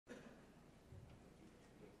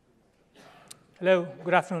Hello,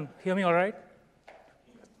 good afternoon. Hear me all right?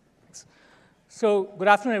 Thanks. So, good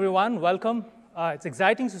afternoon, everyone. Welcome. It's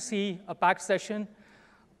exciting to see a packed session.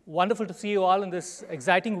 Wonderful to see you all in this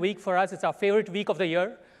exciting week for us. It's our favorite week of the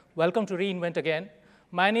year. Welcome to re:Invent again.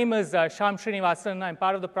 My name is Shyam Srinivasan. I'm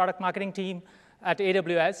part of the product marketing team at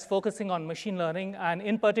AWS, focusing on machine learning, and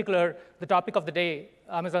in particular, the topic of the day,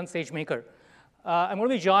 Amazon SageMaker. I'm going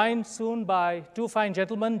to be joined soon by two fine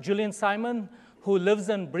gentlemen, Julian Simon, who lives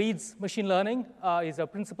and breathes machine learning. He's a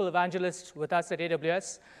principal evangelist with us at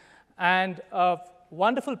AWS, and a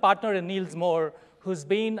wonderful partner in Niels Moore, who's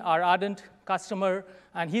been our ardent customer,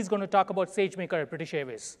 and he's going to talk about SageMaker at British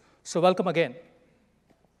Airways. So welcome again.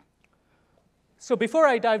 So before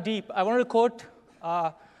I dive deep, I wanted to quote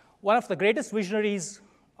one of the greatest visionaries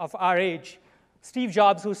of our age, Steve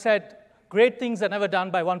Jobs, who said, "Great things are never done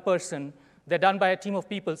by one person. They're done by a team of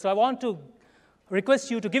people." So I want to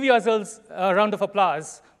request you to give yourselves a round of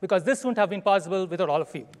applause, because this wouldn't have been possible without all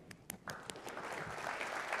of you.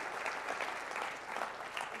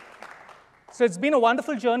 So it's been a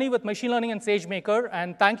wonderful journey with machine learning and SageMaker,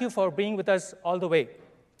 and thank you for being with us all the way.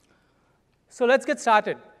 So let's get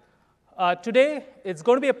started. Today, it's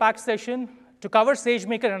going to be a packed session. To cover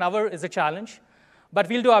SageMaker in an hour is a challenge, but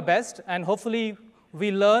we'll do our best, and hopefully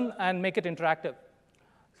we'll learn and make it interactive.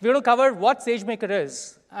 We're going to cover what SageMaker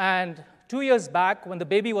is, and 2 years back, when the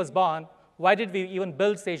baby was born, why did we even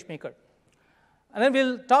build SageMaker? And then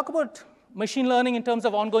we'll talk about machine learning in terms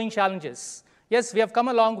of ongoing challenges. Yes, we have come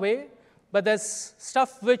a long way, but there's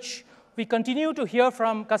stuff which we continue to hear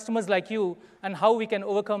from customers like you and how we can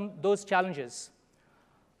overcome those challenges.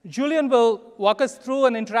 Julian will walk us through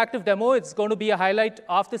an interactive demo. It's going to be a highlight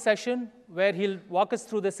of the session, where he'll walk us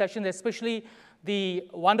through the session, especially the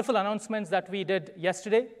wonderful announcements that we did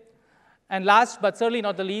yesterday. And last, but certainly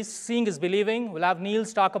not the least, seeing is believing. We'll have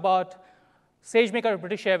Niels talk about SageMaker at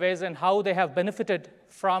British Airways and how they have benefited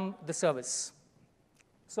from the service.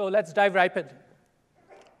 So let's dive right in.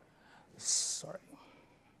 Sorry.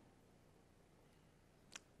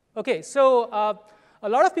 OK, so a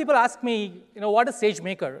lot of people ask me, what is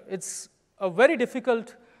SageMaker? It's a very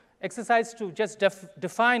difficult exercise to just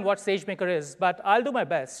define what SageMaker is, but I'll do my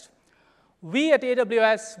best. We at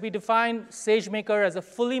AWS, we define SageMaker as a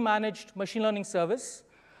fully managed machine learning service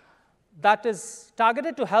that is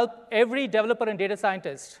targeted to help every developer and data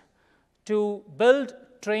scientist to build,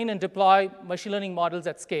 train, and deploy machine learning models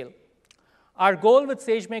at scale. Our goal with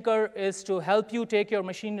SageMaker is to help you take your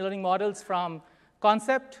machine learning models from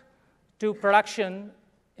concept to production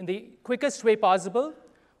in the quickest way possible,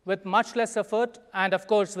 with much less effort, and of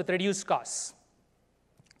course, with reduced costs.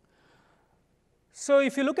 So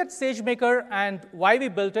if you look at SageMaker and why we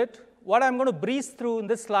built it, what I'm going to breeze through in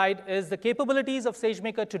this slide is the capabilities of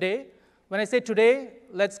SageMaker today. When I say today,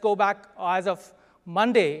 let's go back as of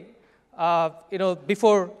Monday,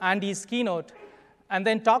 before Andy's keynote, and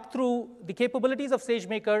then talk through the capabilities of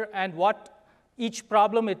SageMaker and what each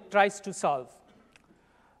problem it tries to solve.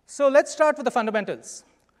 So let's start with the fundamentals.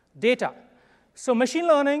 Data. So machine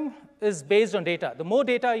learning is based on data. The more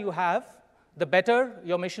data you have, the better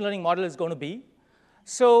your machine learning model is going to be.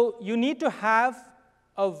 So you need to have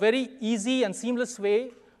a very easy and seamless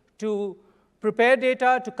way to prepare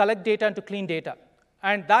data, to collect data, and to clean data.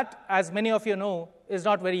 And that, as many of you know, is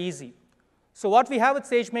not very easy. So what we have with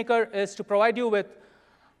SageMaker is to provide you with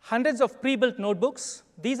hundreds of pre-built notebooks.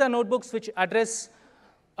 These are notebooks which address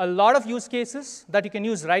a lot of use cases that you can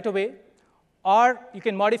use right away, or you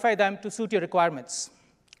can modify them to suit your requirements.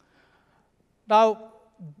 Now,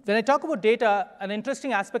 when I talk about data, an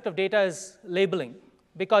interesting aspect of data is labeling,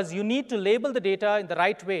 because you need to label the data in the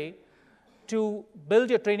right way to build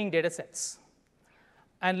your training data sets.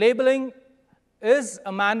 And labeling is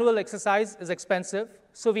a manual exercise, is expensive.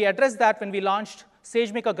 So we addressed that when we launched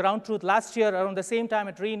SageMaker Ground Truth last year around the same time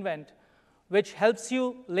at re:Invent, which helps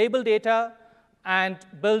you label data and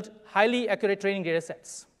build highly accurate training data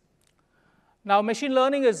sets. Now, machine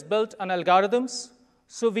learning is built on algorithms.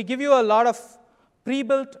 So we give you a lot of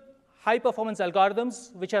pre-built high-performance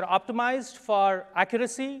algorithms which are optimized for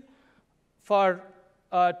accuracy, for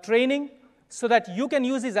training, so that you can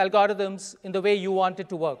use these algorithms in the way you want it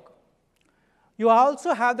to work. You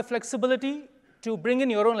also have the flexibility to bring in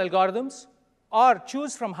your own algorithms or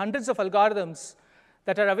choose from hundreds of algorithms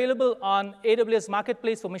that are available on AWS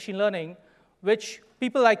Marketplace for machine learning, which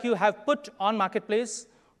people like you have put on Marketplace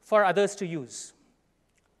for others to use.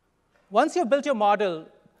 Once you've built your model,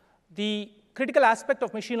 the critical aspect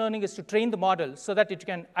of machine learning is to train the model so that it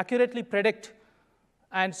can accurately predict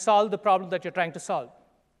and solve the problem that you're trying to solve.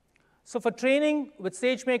 So for training with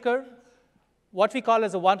SageMaker, what we call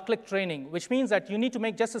as a one-click training, which means that you need to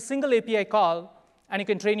make just a single API call, and you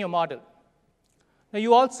can train your model. Now,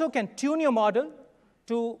 you also can tune your model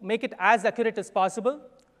to make it as accurate as possible.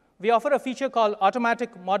 We offer a feature called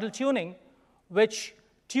automatic model tuning, which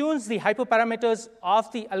tunes the hyperparameters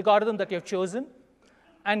of the algorithm that you have chosen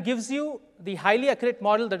and gives you the highly accurate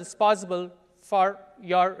model that is possible for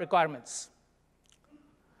your requirements.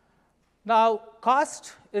 Now,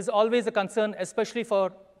 cost is always a concern, especially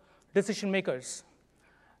for decision makers.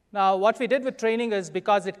 Now, what we did with training is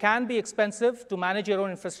because it can be expensive to manage your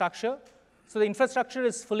own infrastructure, so the infrastructure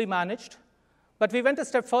is fully managed. But we went a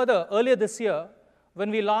step further earlier this year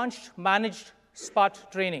when we launched managed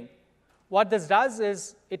Spot training. What this does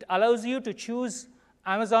is it allows you to choose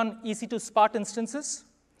Amazon EC2 Spot instances,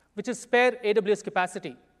 which is spare AWS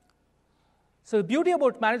capacity. So the beauty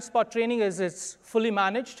about managed Spot training is it's fully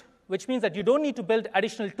managed, which means that you don't need to build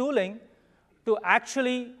additional tooling to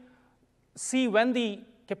actually see when the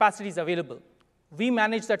capacity is available. We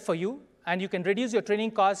manage that for you, and you can reduce your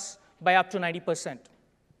training costs by up to 90%.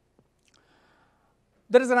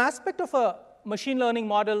 There is an aspect of a machine learning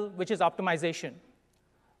model which is optimization.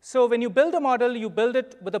 So when you build a model, you build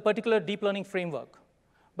it with a particular deep learning framework.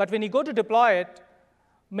 But when you go to deploy it,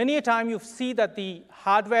 many a time you see that the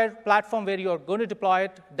hardware platform where you're going to deploy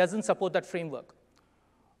it doesn't support that framework.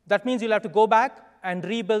 That means you'll have to go back and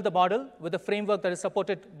rebuild the model with a framework that is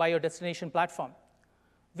supported by your destination platform.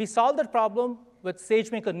 We solved that problem with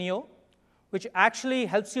SageMaker Neo, which actually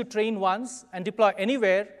helps you train once and deploy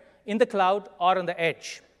anywhere in the cloud or on the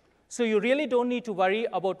edge. So you really don't need to worry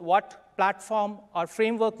about what platform or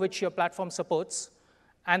framework which your platform supports,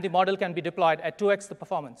 and the model can be deployed at 2x the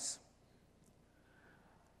performance.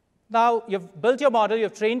 Now, you've built your model,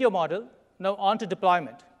 you've trained your model, now on to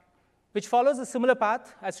deployment, which follows a similar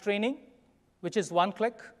path as training, which is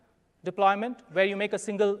one-click deployment, where you make a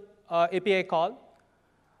single API call.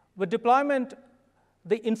 With deployment,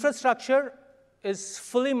 the infrastructure is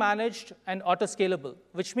fully managed and auto-scalable,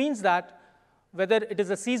 which means that whether it is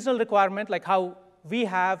a seasonal requirement, like how we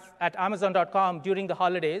have at Amazon.com during the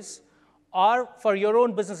holidays, or for your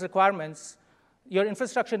own business requirements, your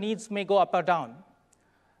infrastructure needs may go up or down.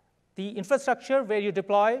 The infrastructure where you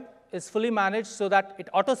deploy is fully managed so that it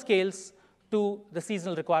auto-scales to the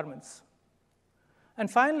seasonal requirements. And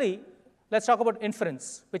finally, let's talk about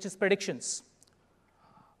inference, which is predictions.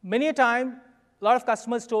 Many a time, a lot of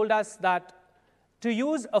customers told us that to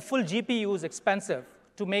use a full GPU is expensive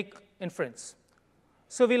to make inference.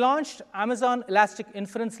 So we launched Amazon Elastic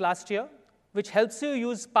Inference last year, which helps you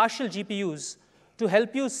use partial GPUs to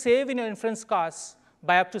help you save in your inference costs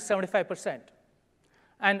by up to 75%.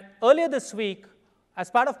 And earlier this week,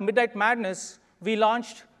 as part of Midnight Madness, we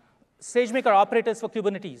launched SageMaker Operators for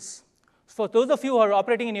Kubernetes. For those of you who are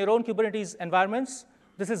operating in your own Kubernetes environments,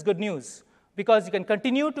 this is good news, because you can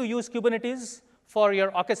continue to use Kubernetes for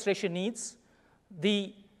your orchestration needs.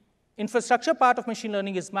 The infrastructure part of machine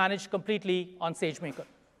learning is managed completely on SageMaker.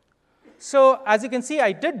 So as you can see,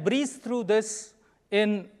 I did breeze through this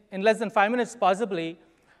in less than 5 minutes, possibly.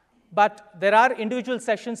 But there are individual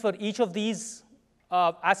sessions for each of these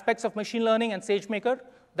aspects of machine learning and SageMaker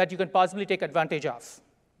that you can possibly take advantage of.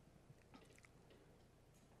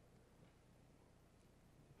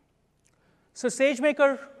 So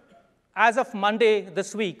SageMaker, as of Monday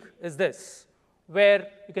this week, is this, where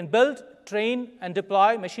you can build, train, and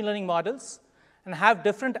deploy machine learning models and have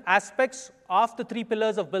different aspects of the 3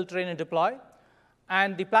 pillars of build, train, and deploy.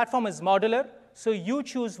 And the platform is modular, so you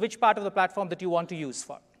choose which part of the platform that you want to use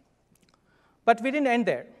for. But we didn't end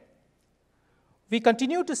there. We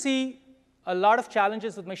continue to see a lot of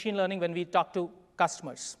challenges with machine learning when we talk to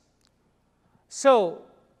customers. So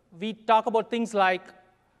we talk about things like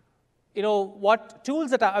what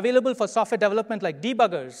tools that are available for software development, like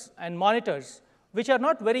debuggers and monitors, which are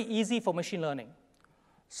not very easy for machine learning.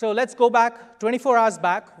 So let's go back 24 hours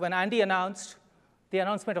back when Andy announced the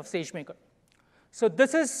announcement of SageMaker. So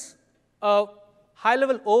this is a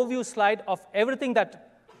high-level overview slide of everything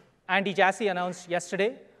that Andy Jassy announced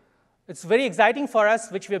yesterday. It's very exciting for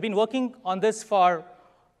us, which we have been working on this for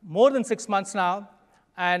more than 6 months now,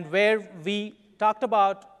 and where we talked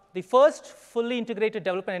about the first fully integrated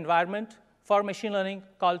development environment for machine learning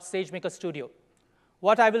called SageMaker Studio.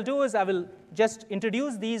 What I will do is I will just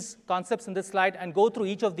introduce these concepts in this slide and go through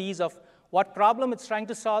each of these of what problem it's trying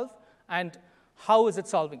to solve and how is it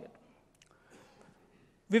solving it.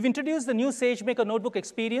 We've introduced the new SageMaker Notebook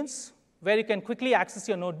experience, where you can quickly access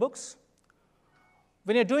your notebooks.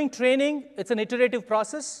 When you're doing training, it's an iterative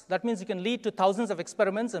process. That means you can lead to thousands of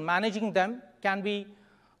experiments, and managing them can be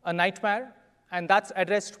a nightmare. And that's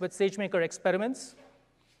addressed with SageMaker Experiments.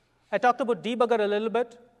 I talked about debugger a little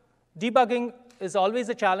bit. Debugging is always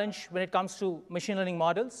a challenge when it comes to machine learning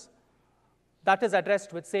models. That is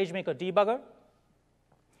addressed with SageMaker Debugger.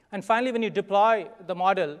 And finally, when you deploy the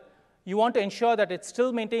model, you want to ensure that it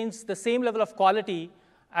still maintains the same level of quality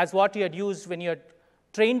as what you had used when you had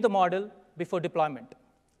trained the model before deployment.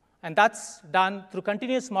 And that's done through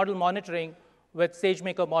continuous model monitoring with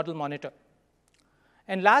SageMaker Model Monitor.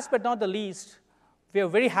 And last but not the least, we are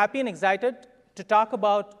very happy and excited to talk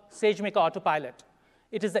about SageMaker Autopilot.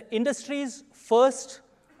 It is the industry's first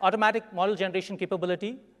automatic model generation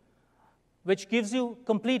capability, which gives you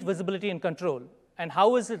complete visibility and control. And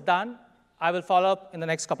how is it done? I will follow up in the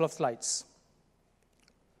next couple of slides.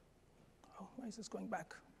 Oh, why is this going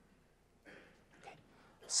back? Okay.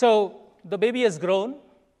 So the baby has grown.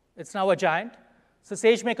 It's now a giant. So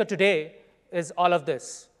SageMaker today is all of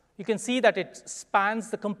this. You can see that it spans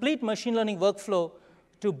the complete machine learning workflow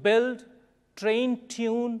to build, train,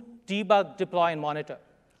 tune, debug, deploy, and monitor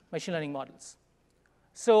machine learning models.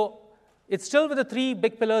 So it's still with the three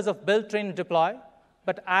big pillars of build, train, and deploy.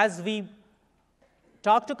 But as we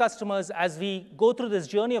talk to customers, as we go through this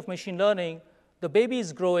journey of machine learning, the baby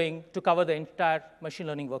is growing to cover the entire machine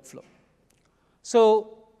learning workflow.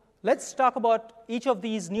 So let's talk about each of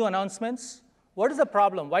these new announcements. What is the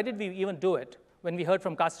problem? Why did we even do it when we heard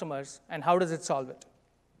from customers, and how does it solve it?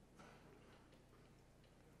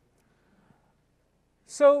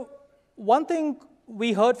 So one thing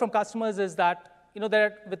we heard from customers is that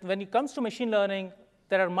when it comes to machine learning,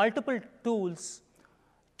 there are multiple tools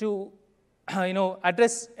to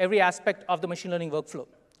address every aspect of the machine learning workflow.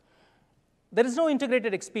 There is no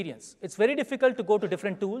integrated experience. It's very difficult to go to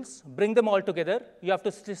different tools, bring them all together. You have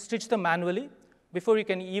to stitch them manually before you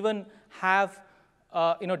can even have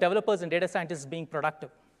developers and data scientists being productive.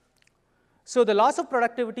 So the loss of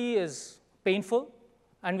productivity is painful,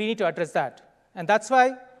 and we need to address that. And that's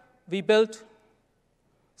why we built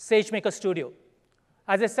SageMaker Studio.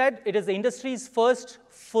 As I said, it is the industry's first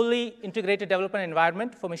fully integrated development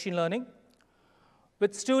environment for machine learning.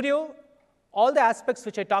 With Studio, all the aspects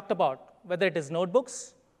which I talked about, whether it is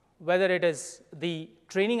notebooks, whether it is the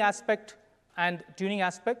training aspect and tuning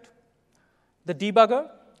aspect, the debugger,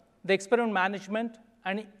 the experiment management,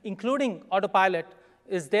 and including Autopilot,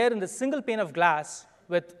 is there in the single pane of glass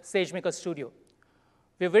with SageMaker Studio.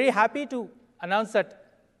 We're very happy to announce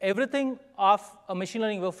that everything of a machine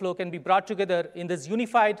learning workflow can be brought together in this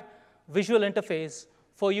unified visual interface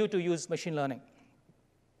for you to use machine learning.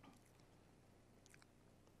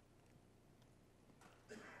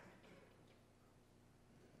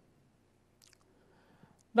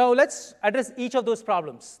 Now, let's address each of those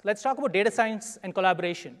problems. Let's talk about data science and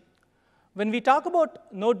collaboration. When we talk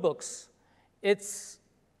about notebooks, it's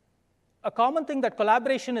a common thing that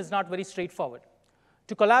collaboration is not very straightforward.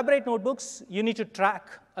 To collaborate notebooks, you need to track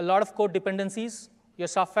a lot of code dependencies, your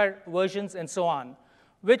software versions, and so on,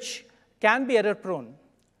 which can be error-prone.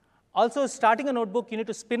 Also, starting a notebook, you need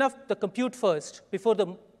to spin up the compute first before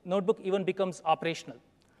the notebook even becomes operational.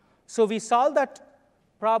 So we solved that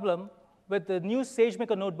problem with the new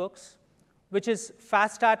SageMaker notebooks, which is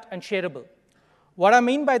FastStart and shareable. What I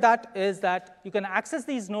mean by that is that you can access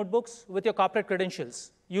these notebooks with your corporate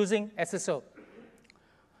credentials using SSO.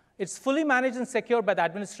 It's fully managed and secured by the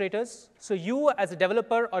administrators, so you as a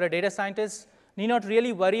developer or a data scientist need not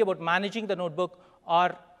really worry about managing the notebook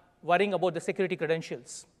or worrying about the security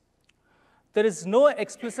credentials. There is no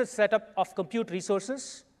explicit setup of compute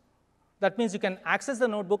resources. That means you can access the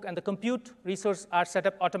notebook, and the compute resources are set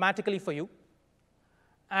up automatically for you.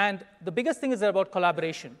 And the biggest thing is about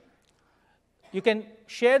collaboration. You can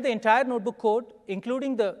share the entire notebook code,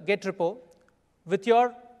 including the Git repo, with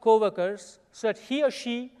your coworkers so that he or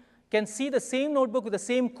she can see the same notebook with the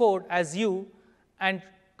same code as you and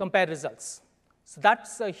compare results. So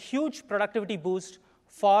that's a huge productivity boost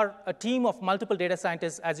for a team of multiple data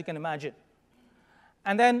scientists, as you can imagine.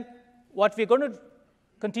 And then what we're going to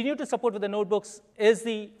continue to support with the notebooks is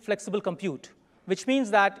the flexible compute, which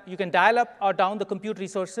means that you can dial up or down the compute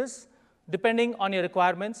resources depending on your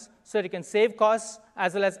requirements so that you can save costs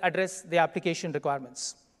as well as address the application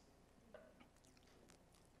requirements.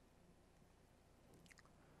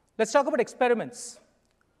 Let's talk about experiments.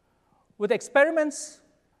 With experiments,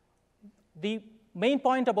 the main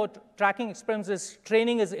point about tracking experiments is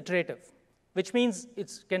training is iterative, which means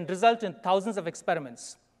it can result in thousands of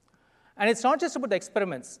experiments. And it's not just about the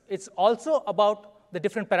experiments. It's also about the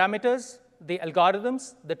different parameters, the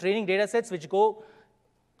algorithms, the training data sets which go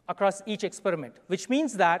across each experiment, which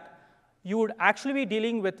means that you would actually be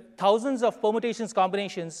dealing with thousands of permutations,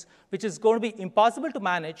 combinations, which is going to be impossible to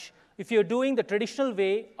manage if you're doing the traditional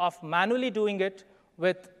way of manually doing it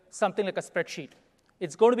with something like a spreadsheet.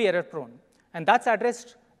 It's going to be error-prone. And that's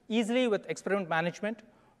addressed easily with experiment management,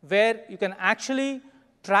 where you can actually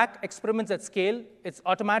track experiments at scale. It's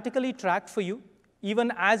automatically tracked for you.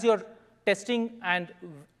 even as you're testing and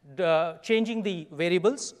changing the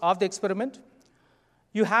variables of the experiment.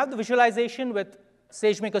 You have the visualization with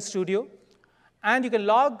SageMaker Studio, and you can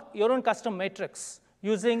log your own custom metrics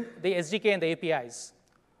using the SDK and the APIs.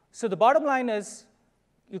 So the bottom line is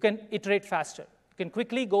you can iterate faster. You can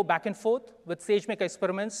quickly go back and forth with SageMaker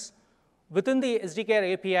experiments within the SDK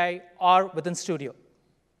or API or within Studio.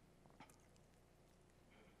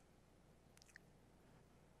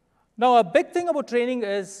 Now, a big thing about training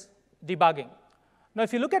is debugging. Now,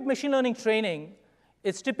 if you look at machine learning training,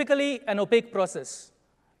 it's typically an opaque process.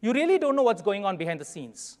 You really don't know what's going on behind the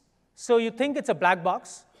scenes. So you think it's a black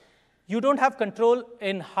box. You don't have control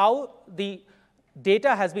in how the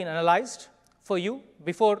data has been analyzed for you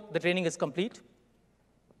before the training is complete.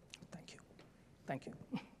 Thank you. Thank you.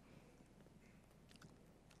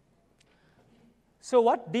 So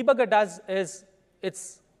what debugger does is it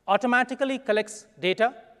automatically collects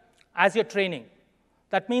data as you're training.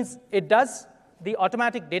 That means it does the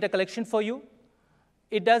automatic data collection for you.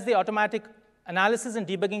 It does the automatic analysis and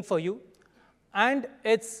debugging for you. And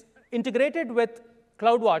it's integrated with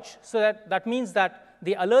CloudWatch, so that means that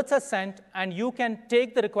the alerts are sent, and you can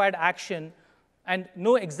take the required action and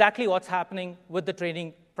know exactly what's happening with the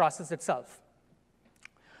training process itself.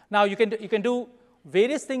 Now, you can do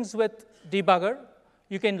various things with debugger.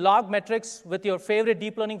 You can log metrics with your favorite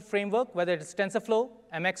deep learning framework, whether it's TensorFlow,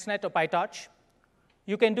 MXNet, or PyTorch.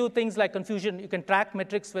 You can do things like confusion. You can track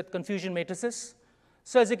metrics with confusion matrices.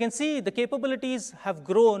 So as you can see, the capabilities have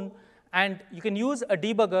grown, and you can use a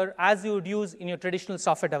debugger as you would use in your traditional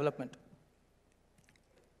software development.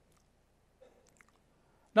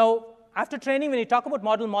 Now, after training, when you talk about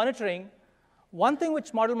model monitoring, one thing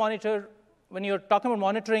which model monitor, when you're talking about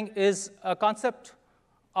monitoring, is a concept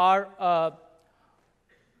or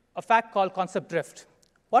a fact called concept drift.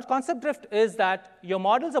 What concept drift is that your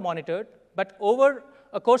models are monitored, but over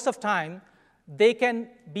a course of time, they can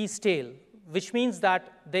be stale, which means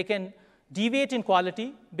that they can deviate in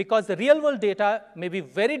quality because the real-world data may be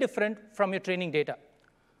very different from your training data.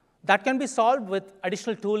 That can be solved with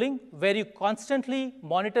additional tooling where you constantly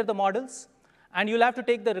monitor the models, and you'll have to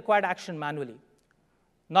take the required action manually.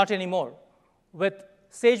 Not anymore. With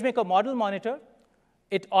SageMaker Model Monitor,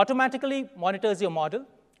 it automatically monitors your model.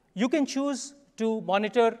 You can choose to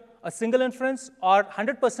monitor a single inference or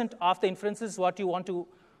 100% of the inferences what you want to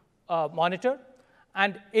monitor,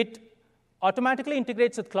 and it automatically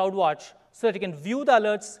integrates with CloudWatch so that you can view the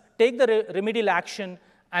alerts, take the remedial action,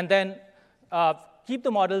 and then keep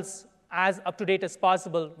the models as up-to-date as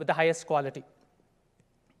possible with the highest quality.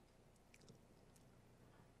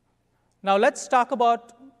 Now let's talk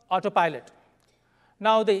about autopilot.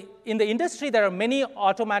 Now in the industry, there are many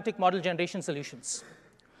automatic model generation solutions.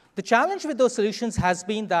 The challenge with those solutions has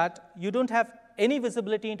been that you don't have any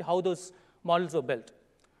visibility into how those models were built.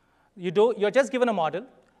 You're just given a model.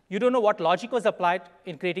 You don't know what logic was applied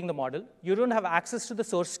in creating the model. You don't have access to the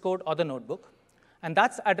source code or the notebook. And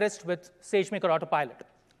that's addressed with SageMaker Autopilot.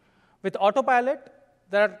 With Autopilot,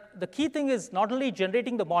 the key thing is not only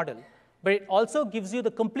generating the model, but it also gives you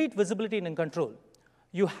the complete visibility and control.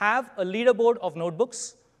 You have a leaderboard of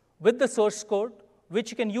notebooks with the source code,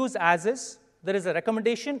 which you can use as is. There is a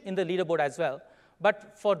recommendation in the leaderboard as well.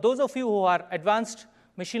 But for those of you who are advanced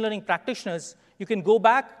machine learning practitioners, you can go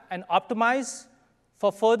back and optimize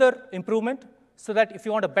for further improvement so that if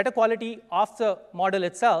you want a better quality of the model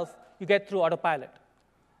itself, you get through Autopilot.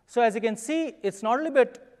 So as you can see, it's not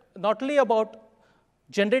only about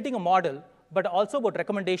generating a model, but also about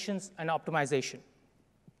recommendations and optimization.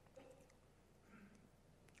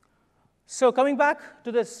 So coming back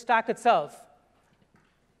to the stack itself,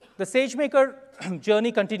 the SageMaker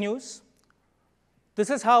journey continues. This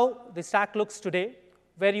is how the stack looks today,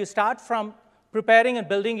 where you start from preparing and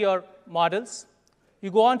building your models. You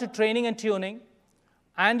go on to training and tuning,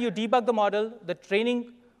 and you debug the model. The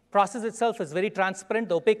training process itself is very transparent.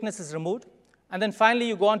 The opaqueness is removed. And then finally,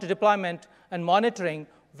 you go on to deployment and monitoring,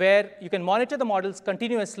 where you can monitor the models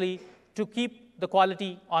continuously to keep the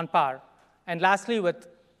quality on par. And lastly, with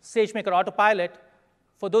SageMaker Autopilot,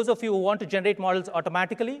 for those of you who want to generate models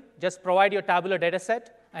automatically, just provide your tabular data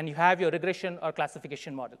set, and you have your regression or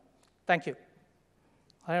classification model. Thank you.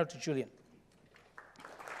 Hand over to Julian.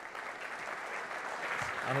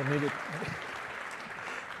 I don't need it.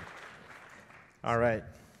 All right.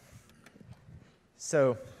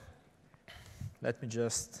 So let me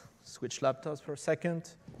just switch laptops for a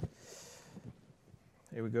second.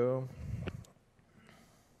 Here we go.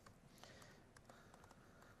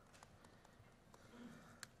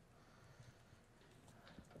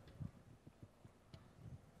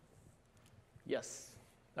 Yes.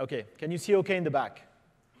 OK. Can you see OK in the back?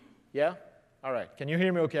 Yeah? All right. Can you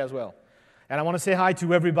hear me okay as well? And I want to say hi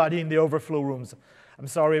to everybody in the overflow rooms. I'm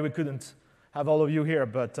sorry we couldn't have all of you here,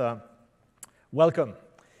 but welcome.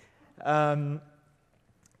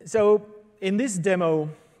 So in this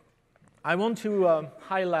demo, I want to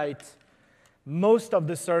highlight most of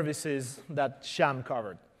the services that Sham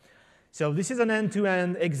covered. So this is an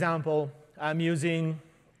end-to-end example. I'm using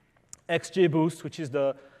XGBoost, which is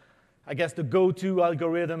I guess the go-to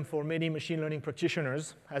algorithm for many machine learning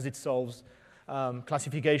practitioners, as it solves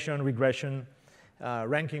classification, regression,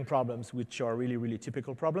 ranking problems, which are really, really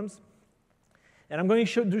typical problems. And I'm going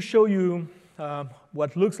to show you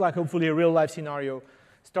what looks like, hopefully, a real-life scenario,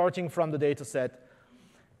 starting from the data set,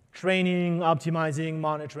 training, optimizing,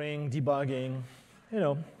 monitoring, debugging,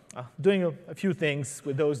 doing a few things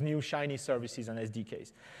with those new shiny services and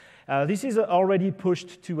SDKs. This is already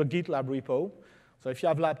pushed to a GitLab repo. So if you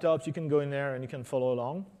have laptops, you can go in there and you can follow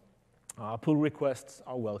along. Pull requests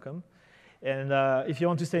are welcome. And if you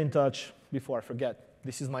want to stay in touch, before I forget,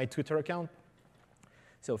 this is my Twitter account.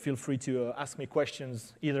 So feel free to ask me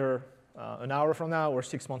questions either an hour from now or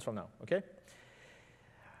 6 months from now, OK?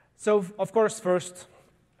 So of course, first,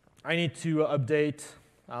 I need to update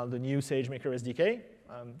the new SageMaker SDK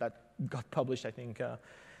that got published, I think,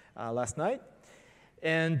 last night.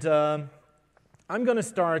 And I'm going to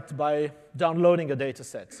start by downloading a data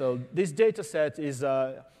set. So this data set is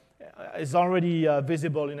already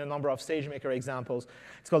visible in a number of SageMaker examples.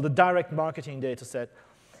 It's called the direct marketing data set.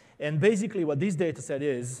 And basically what this data set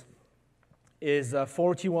is a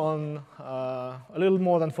little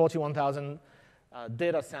more than 41,000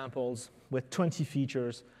 data samples with 20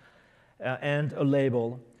 features and a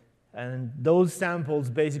label. And those samples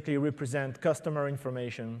basically represent customer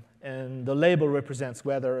information, and the label represents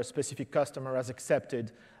whether a specific customer has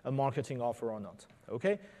accepted a marketing offer or not.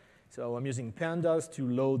 Okay? So I'm using pandas to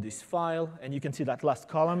load this file, and you can see that last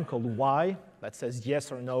column called Y that says yes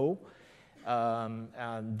or no.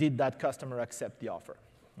 And did that customer accept the offer?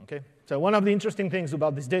 Okay? So one of the interesting things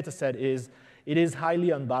about this data set is it is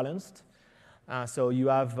highly unbalanced. So you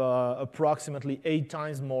have approximately 8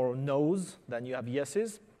 times more no's than you have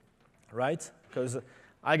yeses. Right? Because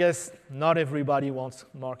I guess not everybody wants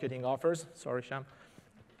marketing offers. Sorry, Sham.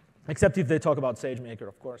 Except if they talk about SageMaker,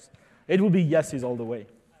 of course. It will be yeses all the way.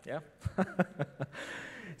 Yeah?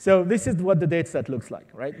 So this is what the data set looks like,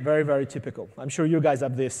 right? Very, very typical. I'm sure you guys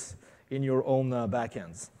have this in your own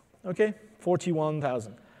backends. OK?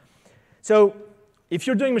 41,000. So if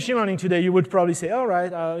you're doing machine learning today, you would probably say, all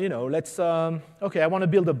right, let's, OK, I want to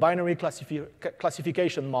build a binary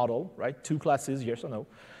classification model, right? 2 classes, yes or no.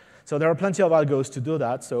 So there are plenty of algos to do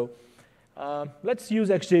that. So let's use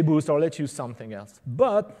XGBoost or let's use something else.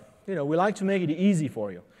 But we like to make it easy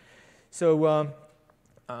for you. So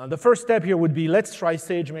the first step here would be let's try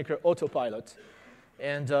SageMaker Autopilot.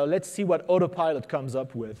 And let's see what Autopilot comes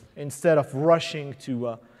up with instead of rushing to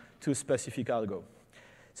a specific algo.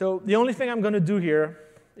 So the only thing I'm going to do here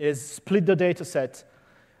is split the data set.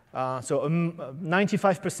 So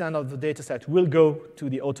 95% of the data set will go to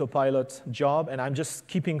the Autopilot job, and I'm just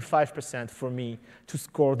keeping 5% for me to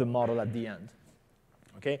score the model at the end.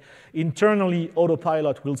 Okay? Internally,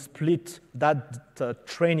 Autopilot will split that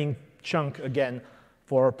training chunk again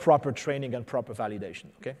for proper training and proper validation.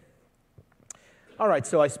 Okay? All right,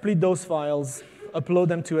 so I split those files, upload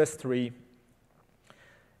them to S3,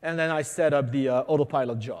 and then I set up the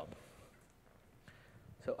Autopilot job.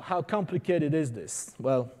 So how complicated is this?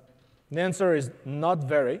 Well, the answer is not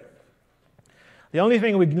very. The only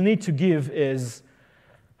thing we need to give is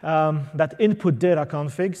that input data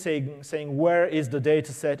config saying where is the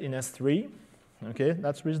data set in S3. OK,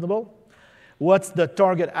 that's reasonable. What's the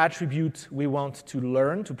target attribute we want to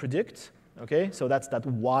learn, to predict? OK, so that's that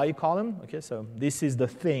Y column. OK, so this is the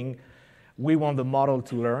thing we want the model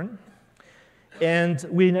to learn. And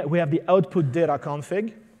we have the output data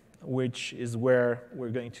config, which is where we're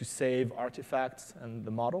going to save artifacts and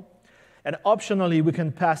the model. And optionally, we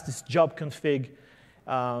can pass this job config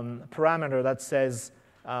parameter that says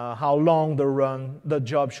how long the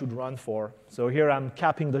job should run for. So here I'm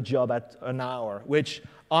capping the job at an hour, which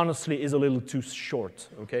honestly is a little too short.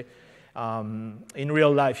 Okay? In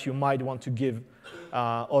real life, you might want to give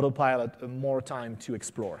Autopilot more time to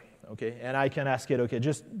explore. Okay? And I can ask it, OK,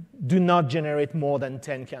 just do not generate more than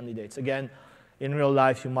 10 candidates. Again, in real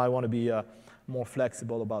life, you might want to be more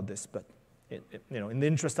flexible about this. But in the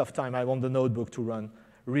interest of time, I want the notebook to run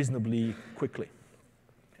reasonably quickly.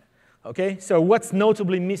 OK, so what's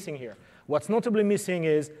notably missing here? What's notably missing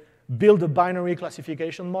is build a binary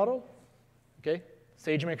classification model. OK,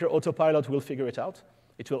 SageMaker Autopilot will figure it out.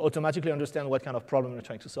 It will automatically understand what kind of problem you're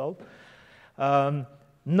trying to solve.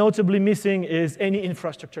 Notably missing is any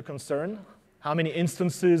infrastructure concern. how many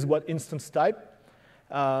instances, what instance type.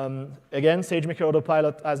 Again, SageMaker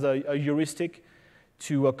Autopilot has a heuristic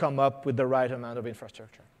to come up with the right amount of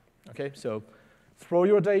infrastructure. Okay, so throw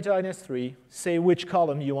your data in S3, say which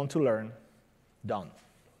column you want to learn, done.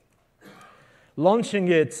 Launching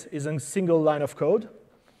it is a single line of code.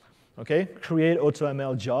 Okay, create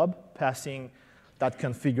AutoML job, passing that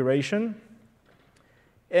configuration,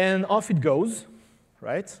 and off it goes,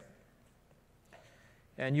 right?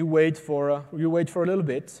 And you wait for a little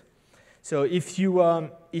bit. So if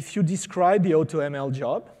you describe the AutoML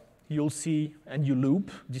job, you'll see, and you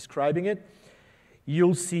loop describing it,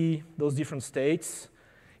 you'll see those different states,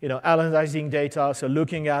 analyzing data, so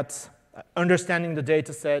looking at understanding the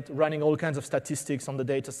data set, running all kinds of statistics on the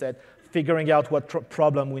data set, figuring out what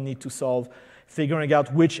problem we need to solve, figuring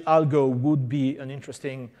out which algo would be an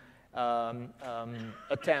interesting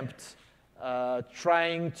attempt,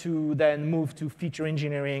 trying to then move to feature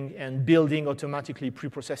engineering and building automatically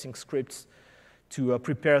pre-processing scripts to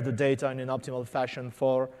prepare the data in an optimal fashion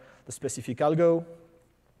for the specific algo.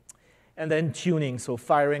 And then tuning, so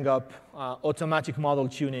firing up automatic model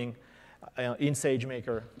tuning in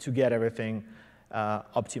SageMaker to get everything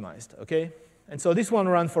optimized, okay? And so this one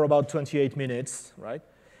ran for about 28 minutes, right?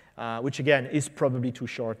 Which again is probably too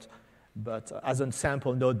short, but as a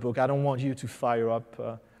sample notebook, I don't want you to fire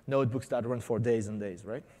up notebooks that run for days and days,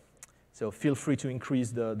 right? So feel free to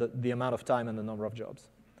increase the amount of time and the number of jobs.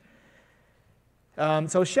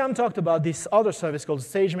 So Shyam talked about this other service called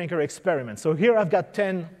SageMaker Experiment. So here I've got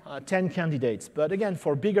 10 candidates. But again,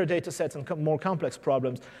 for bigger data sets and more complex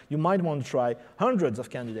problems, you might want to try hundreds of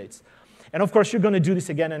candidates. And of course, you're going to do this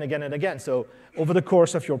again and again and again. So over the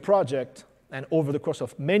course of your project, and over the course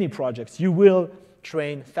of many projects, you will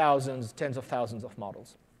train thousands, tens of thousands of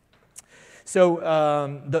models. So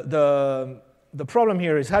the problem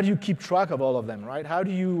here is how do you keep track of all of them, right? How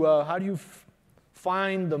do you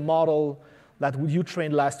find the model that you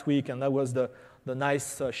trained last week, and that was the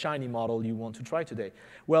nice shiny model you want to try today?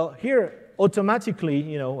 Well, here automatically,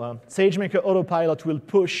 SageMaker Autopilot will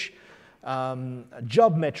push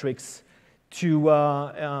job metrics to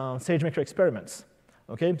SageMaker Experiments.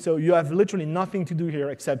 Okay, so you have literally nothing to do here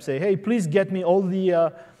except say, hey, please get me all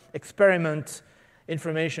the experiment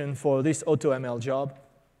information for this AutoML job,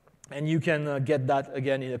 and you can get that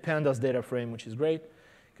again in a Pandas data frame, which is great,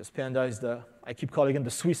 because Panda is I keep calling it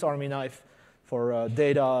the Swiss Army knife for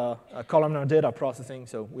columnar data processing,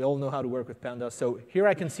 so we all know how to work with Pandas. So here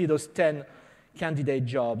I can see those 10 candidate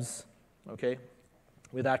jobs, okay,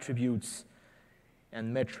 with attributes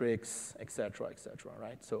and metrics, et cetera,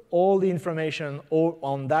 right? So all the information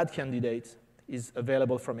on that candidate is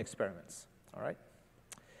available from experiments, all right?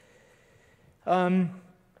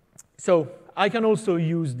 So I can also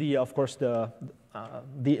use of course, the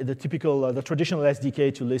typical, the traditional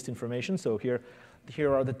SDK to list information. So here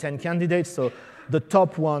are the 10 candidates. So the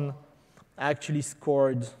top one actually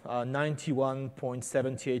scored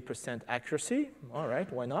 91.78% accuracy. All right,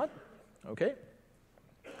 why not? Okay.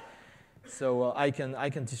 So I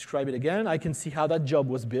can describe it again. I can see how that job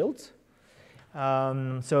was built.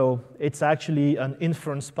 So it's actually an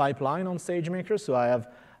inference pipeline on SageMaker. So I have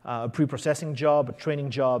a pre-processing job, a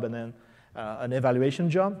training job, and then an evaluation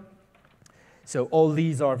job. So all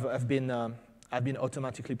these have been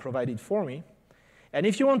automatically provided for me. And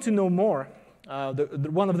if you want to know more,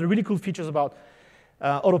 one of the really cool features about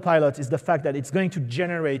Autopilot is the fact that it's going to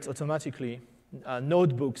generate automatically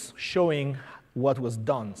notebooks showing what was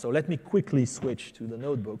done. So let me quickly switch to the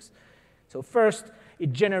notebooks. So first,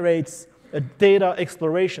 it generates a data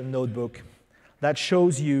exploration notebook that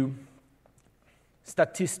shows you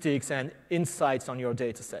statistics and insights on your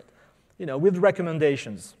data set, with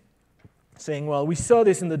recommendations, saying, well, we saw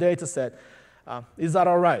this in the data set. Is that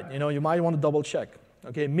all right? You might want to double check.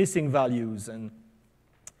 Okay, missing values and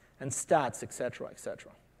stats, et cetera,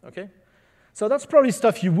 okay? So that's probably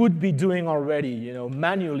stuff you would be doing already,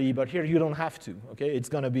 manually, but here you don't have to, okay? It's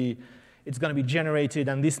gonna be generated,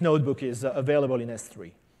 and this notebook is available in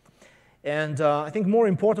S3. And I think more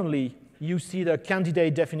importantly, you see the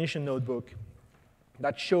candidate definition notebook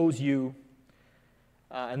that shows you,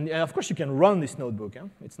 and of course you can run this notebook. Huh?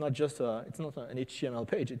 It's not just it's not an HTML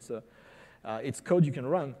page. It's code you can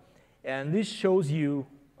run, and this shows you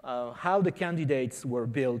how the candidates were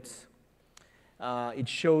built. It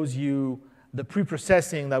shows you the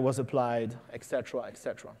pre-processing that was applied, et cetera.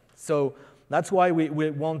 So that's why we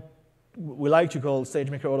like to call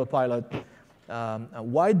SageMaker Autopilot a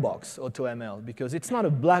white box AutoML, because it's not a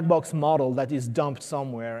black box model that is dumped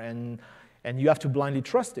somewhere and you have to blindly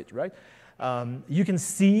trust it, right? you can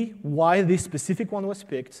see why this specific one was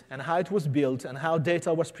picked and how it was built and how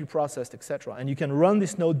data was preprocessed, etc. And you can run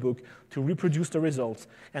this notebook to reproduce the results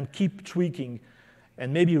and keep tweaking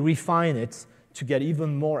and maybe refine it to get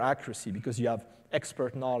even more accuracy because you have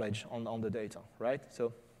expert knowledge on the data, right?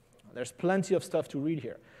 So there's plenty of stuff to read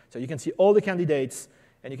here. So you can see all the candidates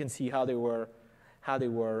and you can see how they were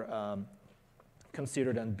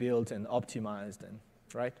considered and built and optimized, and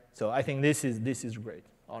right? So I think this is great.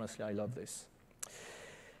 Honestly, I love this.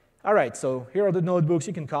 All right, so here are the notebooks.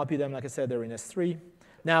 You can copy them. Like I said, they're in S3.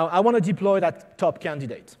 Now, I want to deploy that top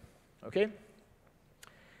candidate, OK?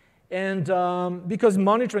 And because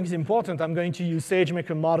monitoring is important, I'm going to use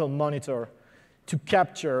SageMaker Model Monitor to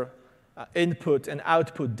capture input and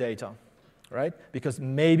output data, right? Because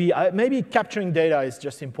maybe capturing data is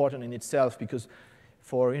just important in itself because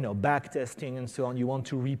for back testing and so on, you want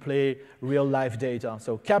to replay real-life data.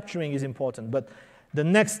 So capturing is important. But the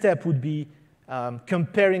next step would be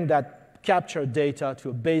comparing that captured data to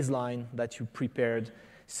a baseline that you prepared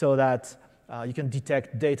so that you can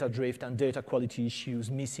detect data drift and data quality issues,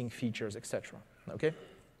 missing features, etc. Okay?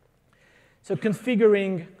 So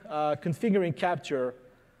configuring capture,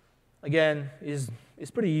 again, is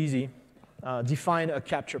pretty easy. Define a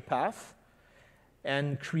capture path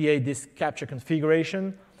and create this capture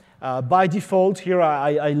configuration. By default, here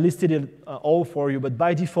I listed it all for you, but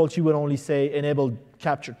by default, you would only say enable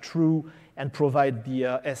capture true and provide the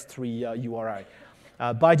S3 URI.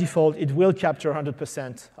 By default, it will capture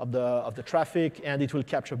 100% of the traffic, and it will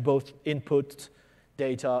capture both input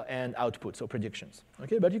data and output, so predictions.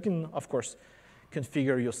 Okay, but you can, of course,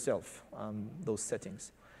 configure yourself those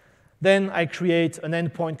settings. Then I create an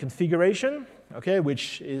endpoint configuration, okay,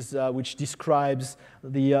 which describes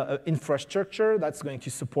the infrastructure that's going to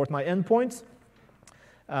support my endpoints,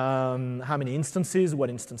 how many instances, what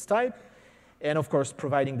instance type, and of course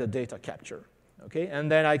providing the data capture. Okay, and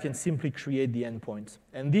then I can simply create the endpoint.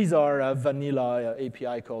 And these are vanilla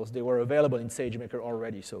API calls. They were available in SageMaker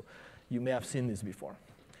already, so you may have seen this before.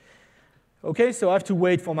 Okay, so I have to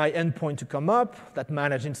wait for my endpoint to come up. That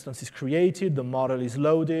managed instance is created. The model is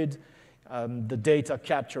loaded. The data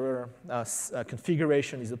capture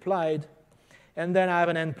configuration is applied. And then I have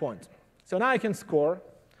an endpoint. So now I can score.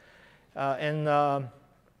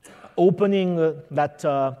 Opening that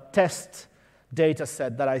test data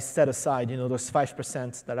set that I set aside, those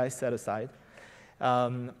 5% that I set aside,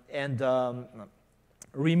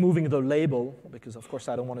 removing the label, because of course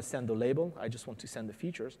I don't want to send the label, I just want to send the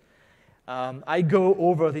features. I go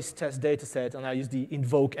over this test data set and I use the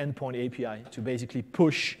invoke endpoint API to basically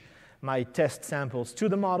push my test samples to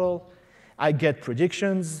the model. I get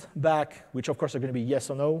predictions back, which of course are going to be yes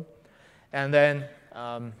or no. And then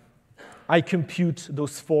I compute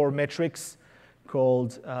those 4 metrics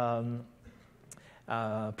called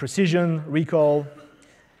precision, recall,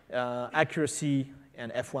 accuracy,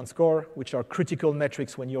 and F1 score, which are critical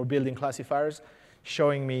metrics when you're building classifiers,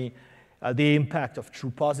 showing me the impact of true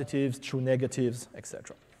positives, true negatives,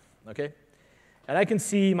 etc. Okay? And I can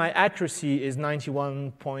see my accuracy is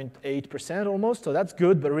 91.8% almost, so that's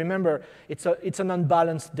good. But remember, it's an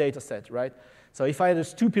unbalanced data set, right? So if I had a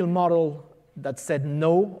tuple model that said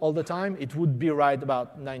no all the time, it would be right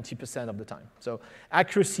about 90% of the time. So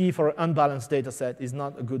accuracy for an unbalanced data set is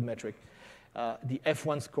not a good metric. The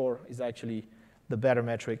F1 score is actually the better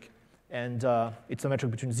metric. And it's a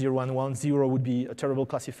metric between 0 and 1. 0 would be a terrible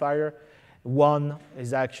classifier. 1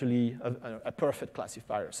 is actually a perfect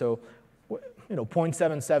classifier. So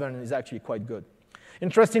 0.77 is actually quite good.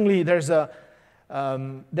 Interestingly, there's a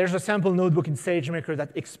sample notebook in SageMaker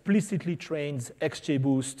that explicitly trains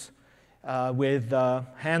XGBoost with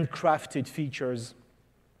handcrafted features.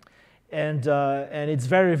 And it's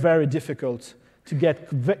very, very difficult to get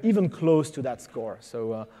even close to that score.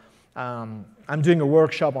 So I'm doing a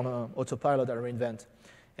workshop on Autopilot at reInvent.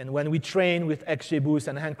 And when we train with XGBoost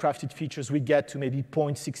and handcrafted features, we get to maybe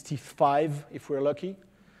 0.65 if we're lucky,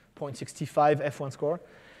 0.65 F1 score.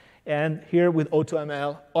 And here with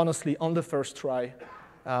AutoML, honestly, on the first try,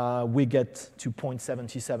 we get to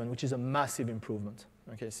 0.77, which is a massive improvement.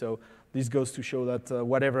 Okay, so this goes to show that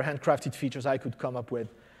whatever handcrafted features I could come up with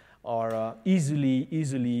are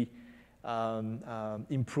easily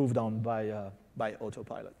improved on by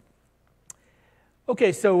Autopilot.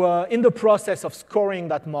 Okay, so in the process of scoring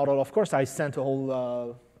that model, of course, I sent a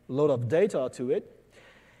whole load of data to it.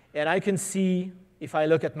 And I can see, if I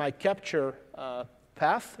look at my capture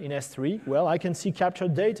path in S3, well, I can see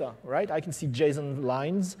captured data, right? I can see JSON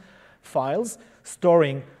lines, files,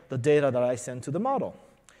 storing the data that I sent to the model.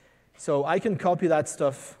 So I can copy that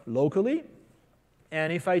stuff locally.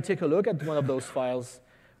 And if I take a look at one of those files,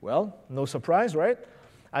 well, no surprise, right?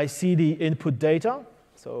 I see the input data.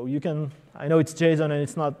 So you can, I know it's JSON and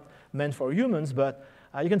it's not meant for humans, but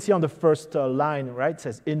you can see on the first line, right, it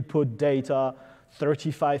says input data,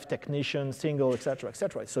 35 technicians, single, et cetera, et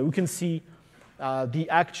cetera. So we can see the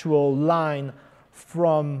actual line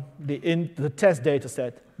from the test data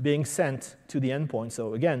set being sent to the endpoint.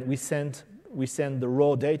 So again, we send the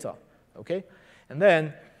raw data, okay? And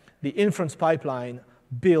then the inference pipeline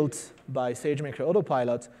built by SageMaker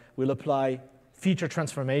Autopilot will apply feature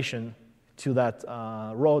transformation to that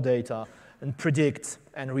raw data and predict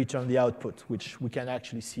and return the output, which we can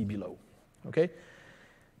actually see below, okay?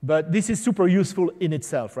 But this is super useful in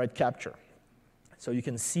itself, right, capture. So you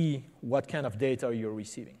can see what kind of data you're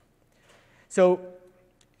receiving. So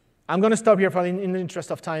I'm going to stop here in the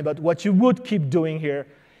interest of time, but what you would keep doing here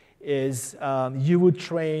is you would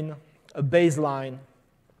train a baseline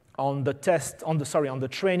on the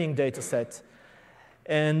training data set,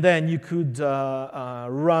 and then you could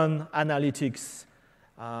run analytics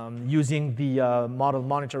using the Model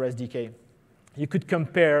Monitor SDK. You could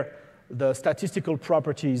compare the statistical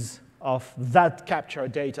properties of that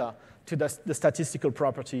captured data to the statistical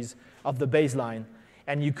properties of the baseline.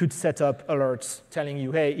 And you could set up alerts telling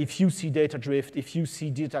you, hey, if you see data drift, if you see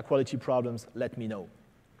data quality problems, let me know.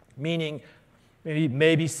 Meaning,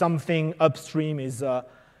 maybe something upstream is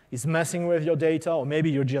messing with your data, or maybe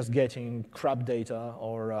you're just getting crap data,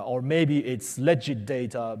 or maybe it's legit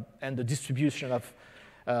data, and the distribution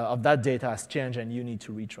of that data has changed, and you need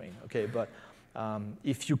to retrain. Okay, but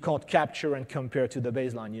if you can't capture and compare to the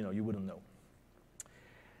baseline, you wouldn't know.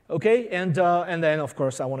 Okay, and then, of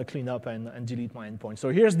course, I want to clean up and delete my endpoint. So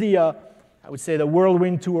here's the, I would say, the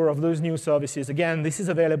whirlwind tour of those new services. Again, this is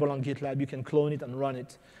available on GitLab. You can clone it and run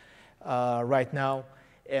it right now.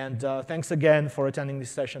 And thanks again for attending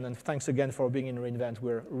this session, and thanks again for being in re:Invent.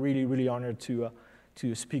 We're really, really honored to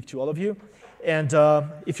speak to all of you. And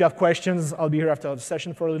if you have questions, I'll be here after the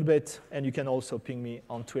session for a little bit, and you can also ping me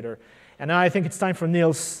on Twitter. And now I think it's time for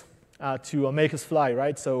Niels to make us fly,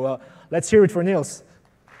 right? So let's hear it for Niels.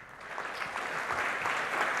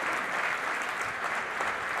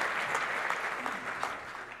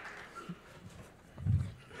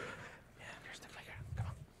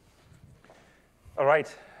 All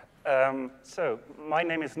right. So my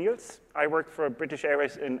name is Niels. I work for British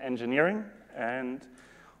Airways in engineering, and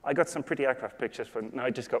I got some pretty aircraft pictures. No,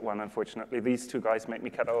 I just got one, unfortunately. These two guys make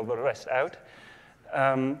me cut all the rest out.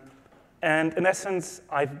 And in essence,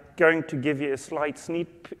 I'm going to give you a slight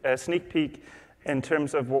sneak peek in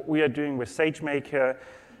terms of what we are doing with SageMaker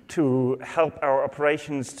to help our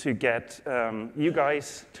operations to get you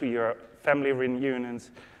guys to your family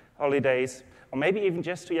reunions, holidays, or maybe even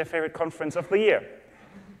just to your favorite conference of the year.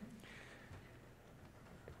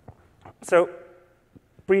 So,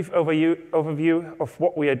 brief overview of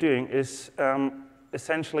what we are doing is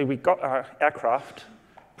essentially we got our aircraft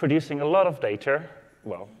producing a lot of data,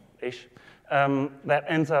 well-ish, that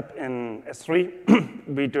ends up in S3.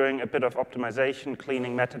 We're doing a bit of optimization,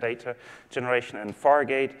 cleaning metadata generation in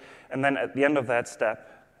Fargate, and then at the end of that step,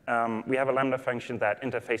 we have a Lambda function that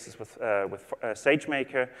interfaces with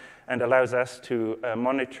SageMaker and allows us to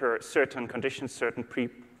monitor certain conditions, certain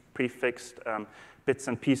prefixed bits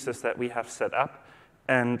and pieces that we have set up.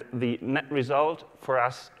 And the net result for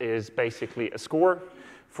us is basically a score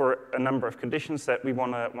for a number of conditions that we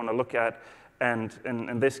want to look at. And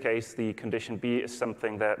in this case, the condition B is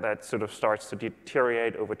something that sort of starts to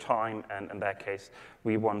deteriorate over time. And in that case,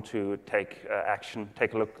 we want to take action,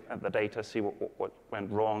 take a look at the data, see what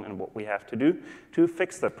went wrong and what we have to do to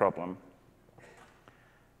fix the problem.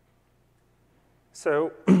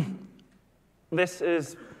 So this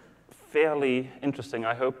is fairly interesting,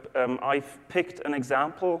 I hope. I've picked an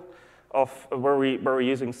example of where we're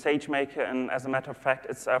using SageMaker. And as a matter of fact,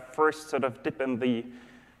 it's our first sort of dip in the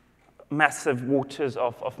massive waters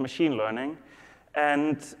of machine learning.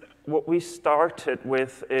 And what we started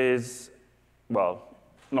with is, well,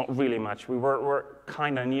 not really much. We're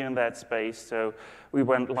kind of new in that space, so we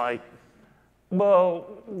went like,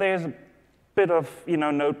 well, there's a bit of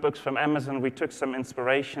notebooks from Amazon. We took some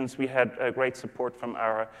inspirations. We had great support from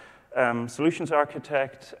our solutions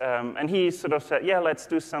architect, and he sort of said, yeah, let's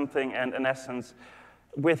do something. And in essence,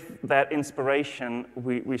 with that inspiration,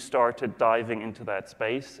 we started diving into that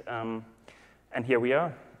space, and here we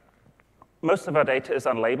are. Most of our data is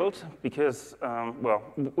unlabeled because, well,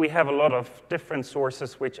 we have a lot of different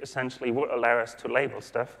sources which essentially will allow us to label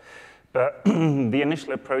stuff. But the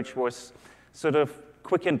initial approach was sort of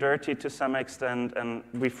quick and dirty to some extent, and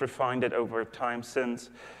we've refined it over time since.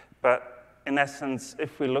 But in essence,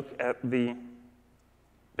 if we look at the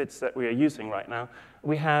bits that we are using right now,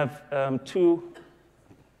 we have two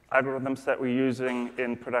algorithms that we're using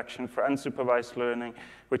in production for unsupervised learning,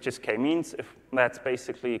 which is k-means. If that's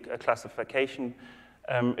basically a classification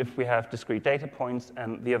if we have discrete data points.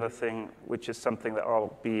 And the other thing, which is something that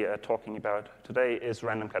I'll be talking about today, is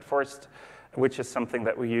random cut forest, which is something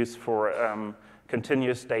that we use for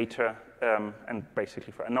continuous data and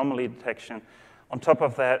basically for anomaly detection. On top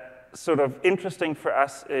of that, sort of interesting for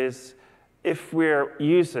us is if we're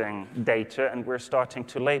using data and we're starting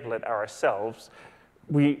to label it ourselves,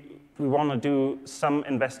 we want to do some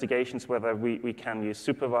investigations whether we can use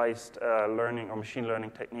supervised learning or machine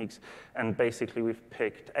learning techniques. And basically, we've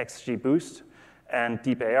picked XGBoost and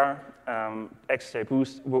DeepAR.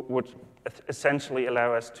 XGBoost would essentially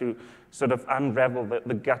allow us to sort of unravel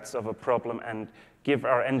the guts of a problem and give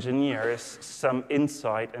our engineers some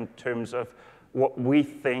insight in terms of what we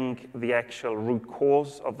think the actual root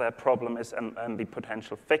cause of that problem is and the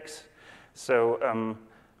potential fix. So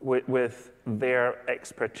with their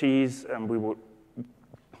expertise, we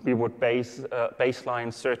would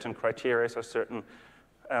baseline certain criteria or certain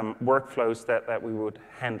workflows that we would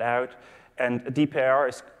hand out. And DeepAR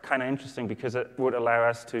is kind of interesting because it would allow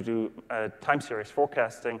us to do time series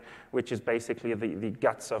forecasting, which is basically the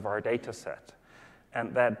guts of our data set.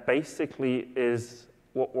 And that basically is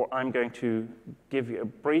what I'm going to give you a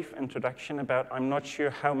brief introduction about. I'm not sure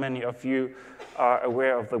how many of you are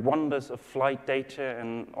aware of the wonders of flight data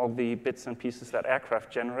and all the bits and pieces that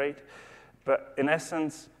aircraft generate. But in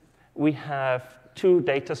essence, we have two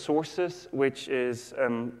data sources, which is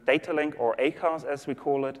data link, or ACARS as we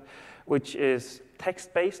call it, which is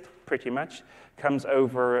text-based pretty much, comes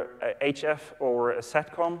over HF or a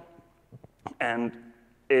SATCOM, and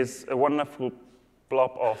is a wonderful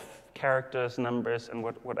blob of characters, numbers, and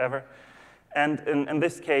whatever. And in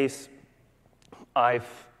this case, I've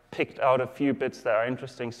picked out a few bits that are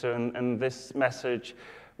interesting. So in this message,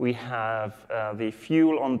 we have the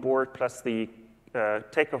fuel on board plus the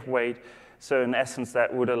takeoff weight. So in essence,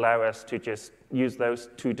 that would allow us to just use those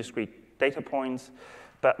two discrete data points.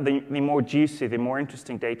 But the more juicy, the more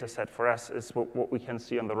interesting data set for us is what we can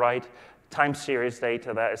see on the right. Time series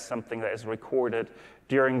data, that is something that is recorded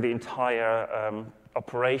during the entire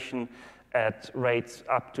operation at rates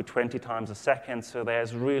up to 20 times a second. So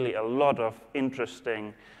there's really a lot of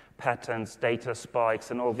interesting patterns, data spikes,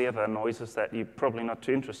 and all the other noises that you're probably not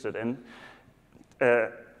too interested in.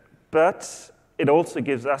 But it also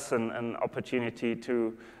gives us an opportunity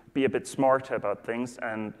to be a bit smarter about things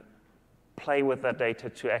and play with that data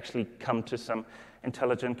to actually come to some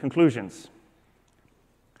intelligent conclusions.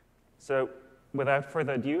 So without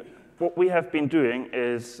further ado, what we have been doing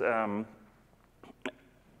is a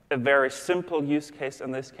very simple use case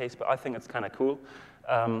in this case, but I think it's kind of cool.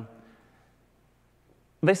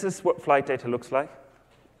 This is what flight data looks like.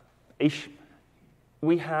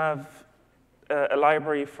 We have a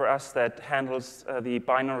library for us that handles the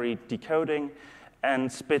binary decoding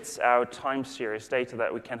and spits out time series data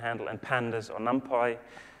that we can handle in pandas or NumPy.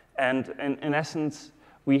 And in essence,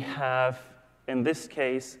 we have, in this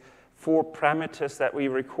case, 4 parameters that we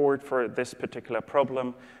record for this particular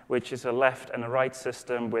problem, which is a left and a right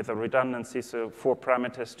system with a redundancy, so 4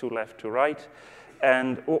 parameters, 2 left, 2 right.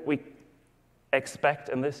 And what we expect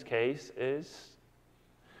in this case is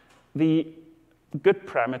the good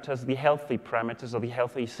parameters, the healthy parameters, or the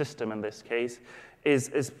healthy system in this case,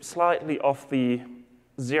 is slightly off the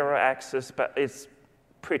 0 axis, but it's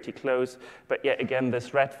pretty close. But yet again,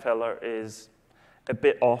 this red fella is a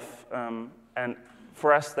bit off, and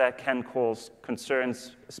for us, that can cause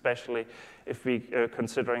concerns, especially if we are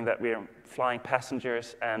considering that we are flying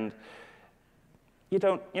passengers, and you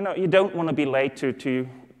don't want to be late to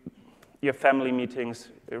your family meetings,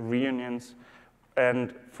 reunions.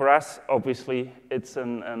 And for us, obviously, it's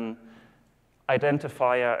an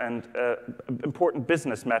identifier and important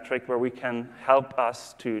business metric where we can help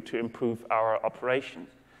us to improve our operation.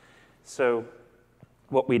 So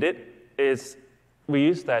what we did is we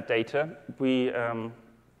used that data. We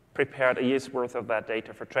prepared a year's worth of that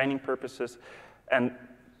data for training purposes and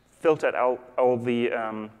filtered out all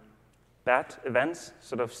the bad events,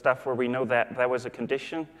 sort of stuff where we know that there was a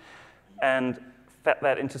condition, and fed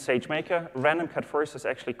that into SageMaker. Random cut forest is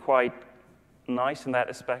actually quite nice in that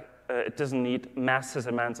aspect. It doesn't need massive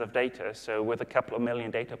amounts of data, so with a couple of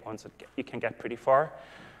million data points, you can get pretty far.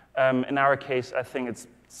 In our case, I think it's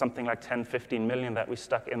something like 10, 15 million that we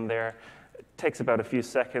stuck in there. It takes about a few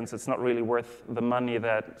seconds. It's not really worth the money,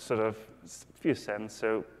 that sort of few cents,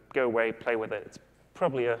 so go away, play with it. It's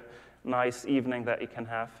probably a nice evening that you can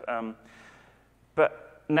have.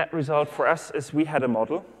 But net result for us is we had a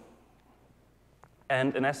model,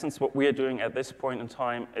 And in essence, what we are doing at this point in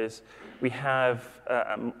time is we have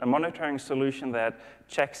a monitoring solution that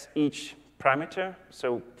checks each parameter,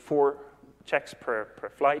 so 4 checks per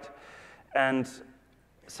flight. And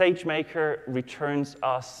SageMaker returns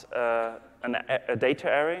us a data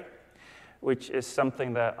array, which is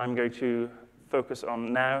something that I'm going to focus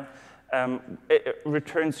on now. It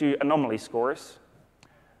returns you anomaly scores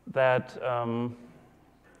that,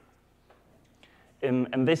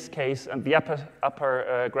 in this case, and the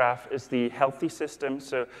upper graph is the healthy system.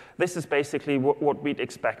 So this is basically what we'd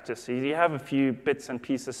expect to see. You have a few bits and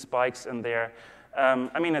pieces, spikes in there.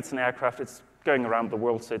 I mean, it's an aircraft. It's going around the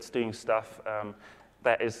world, so it's doing stuff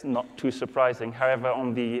that is not too surprising. However,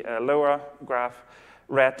 on the lower graph,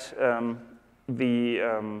 red,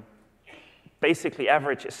 the basically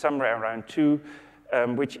average is somewhere around 2,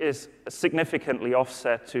 which is significantly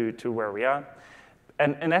offset to where we are.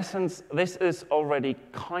 And in essence, this is already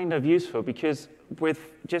kind of useful because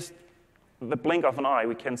with just the blink of an eye,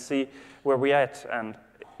 we can see where we're at, and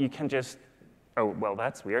you can just, oh, well,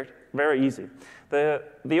 that's weird. Very easy.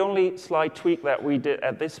 The only slight tweak that we did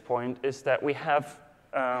at this point is that we have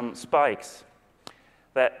spikes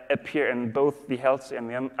that appear in both the healthy and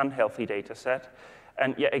the unhealthy data set.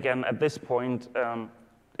 And yet again, at this point,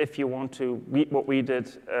 if you want to, what we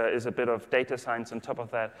did is a bit of data science on top of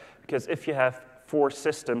that, because if you have 4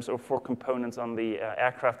 systems or 4 components on the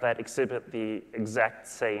aircraft that exhibit the exact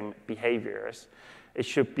same behaviors, it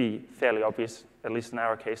should be fairly obvious, at least in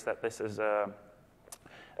our case, that this is a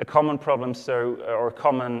common problem, or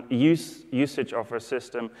common usage of our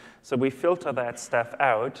system. So we filter that stuff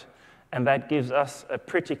out, and that gives us a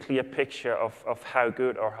pretty clear picture of how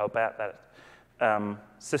good or how bad that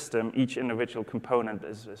system, each individual component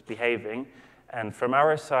is behaving. And from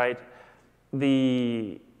our side,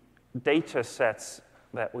 the data sets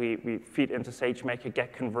that we feed into SageMaker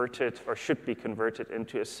get converted, or should be converted,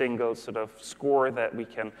 into a single sort of score that we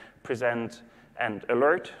can present and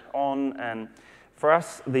alert on. And for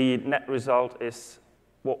us, the net result is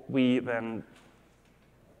what we then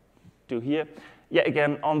do here. Yet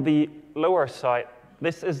again, on the lower side,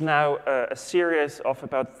 this is now a series of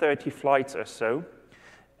about 30 flights or so.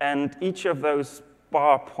 And each of those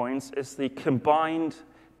bar points is the combined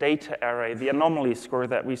data array, the anomaly score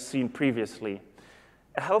that we've seen previously.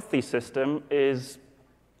 A healthy system is,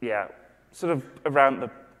 yeah, sort of around the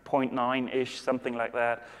 0.9-ish, something like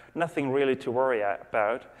that. Nothing really to worry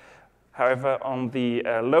about. However, on the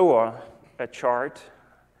lower chart,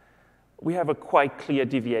 we have a quite clear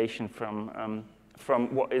deviation from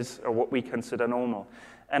what we consider normal.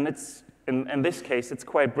 And it's, in this case, it's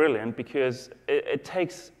quite brilliant because it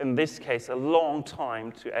takes, in this case, a long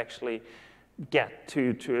time to actually get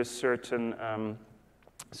to a certain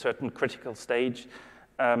critical stage.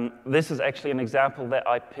 This is actually an example that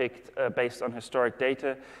I picked based on historic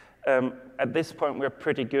data. At this point, we're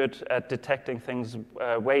pretty good at detecting things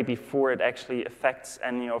way before it actually affects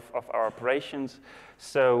any of our operations.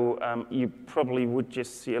 So you probably would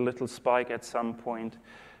just see a little spike at some point.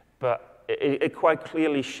 But it quite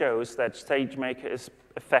clearly shows that SageMaker is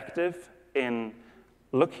effective in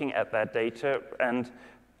looking at that data and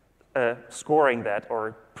scoring that,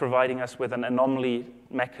 or providing us with an anomaly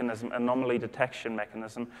mechanism, anomaly detection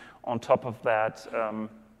mechanism on top of that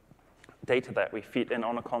data that we feed in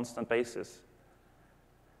on a constant basis.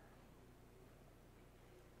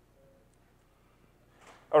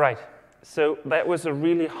 All right, so that was a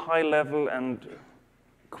really high level and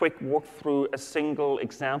quick walk through a single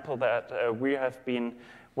example that we have been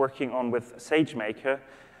working on with SageMaker.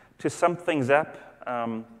 To sum things up,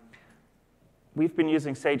 we've been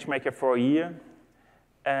using SageMaker for a year,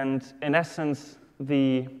 and in essence,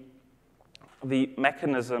 the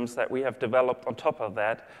mechanisms that we have developed on top of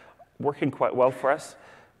that working quite well for us.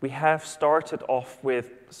 We have started off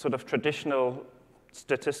with sort of traditional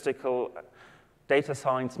statistical data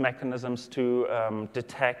science mechanisms to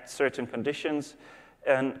detect certain conditions,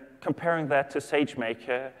 and comparing that to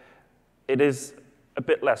SageMaker, it is a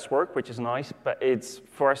bit less work, which is nice, but it's,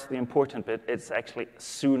 for us, the important bit. It's actually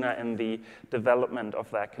sooner in the development of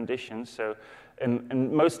that condition. So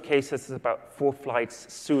in most cases, it's about 4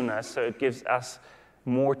 flights sooner, so it gives us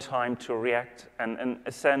more time to react. And in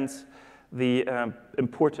a sense, the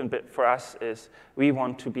important bit for us is we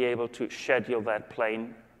want to be able to schedule that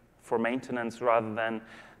plane for maintenance rather than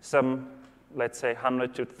some, let's say,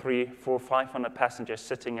 100 to 300, 400, 500 passengers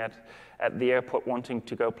sitting at the airport wanting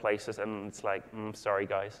to go places, and it's like, sorry,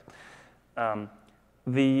 guys.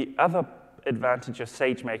 The other advantage of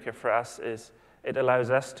SageMaker for us is it allows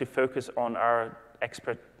us to focus on our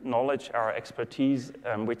expert knowledge, our expertise,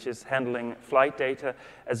 which is handling flight data,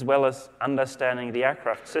 as well as understanding the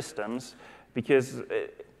aircraft systems because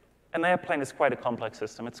an airplane is quite a complex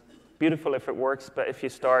system. It's beautiful if it works, but if you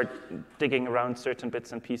start digging around certain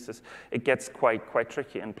bits and pieces, it gets quite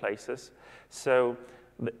tricky in places. So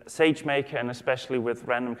the SageMaker, and especially with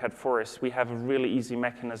Random Cut Forest, we have a really easy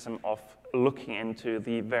mechanism of looking into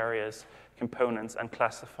the various components and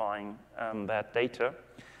classifying that data.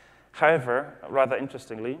 However, rather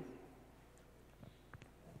interestingly,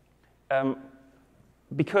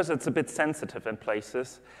 because it's a bit sensitive in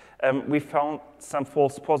places, we found some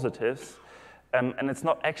false positives. And it's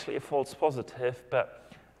not actually a false positive,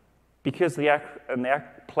 but because an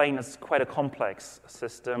airplane is quite a complex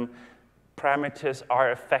system, parameters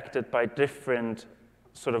are affected by different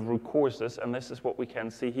sort of root causes, and this is what we can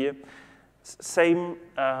see here. Same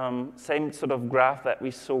sort of graph that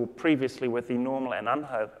we saw previously with the normal and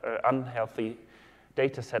unhealthy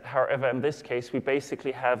data set. However, in this case, we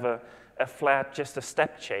basically have a flat, just a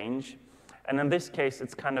step change. And in this case,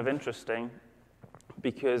 it's kind of interesting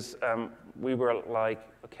because we were like,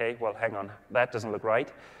 okay, well, hang on, that doesn't look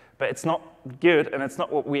right. But it's not good, and it's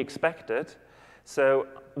not what we expected. So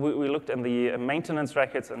we looked in the maintenance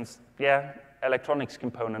records, and yeah, electronics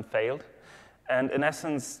component failed. And in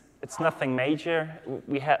essence, it's nothing major.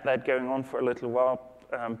 We had that going on for a little while,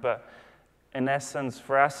 but in essence,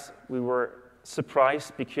 for us, we were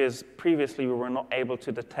surprised because previously we were not able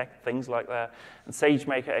to detect things like that. And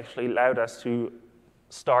SageMaker actually allowed us to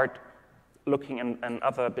start looking in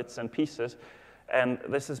other bits and pieces. And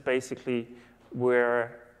this is basically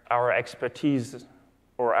where our expertise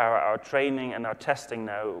or our training and our testing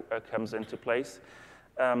now comes into place.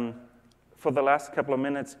 For the last couple of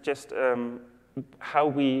minutes, just how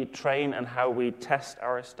we train and how we test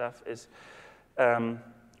our stuff is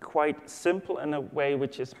quite simple in a way,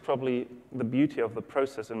 which is probably the beauty of the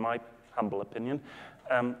process, in my humble opinion.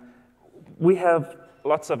 We have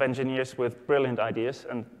lots of engineers with brilliant ideas,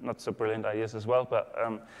 and not so brilliant ideas as well, but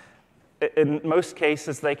in most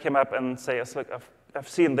cases, they come up and say, look, I've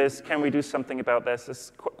seen this, can we do something about this?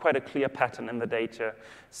 There's quite a clear pattern in the data.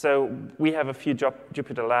 So we have a few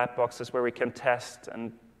Jupyter Lab boxes where we can test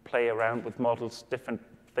and play around with models, different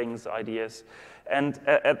things, ideas. And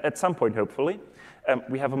at some point, hopefully,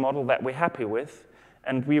 we have a model that we're happy with,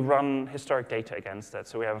 and we run historic data against that.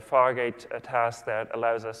 So we have a Fargate task that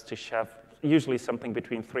allows us to shove usually something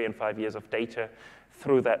between 3 and 5 years of data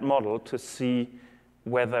through that model to see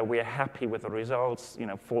whether we're happy with the results,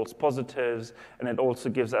 false positives, and it also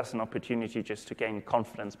gives us an opportunity just to gain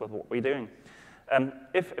confidence with what we're doing.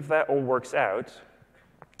 If that all works out,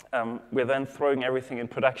 we're then throwing everything in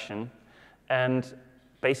production and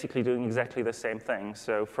basically doing exactly the same thing.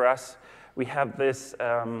 So for us, we have this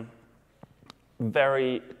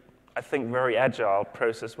very agile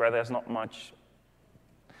process where there's not much,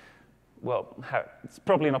 well, it's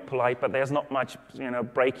probably not polite, but there's not much,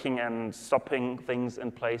 breaking and stopping things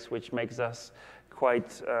in place, which makes us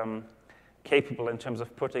quite capable in terms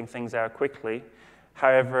of putting things out quickly.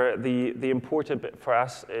 However, the important bit for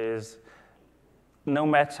us is no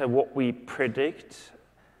matter what we predict,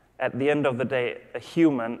 at the end of the day, a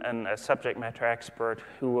human and a subject matter expert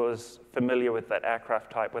who was familiar with that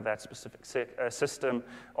aircraft type, with that specific system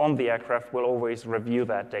on the aircraft, will always review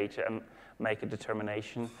that data and make a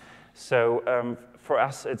determination. So for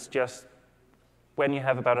us, it's just, when you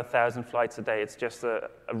have about 1,000 flights a day, it's just a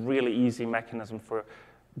really easy mechanism for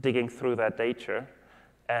digging through that data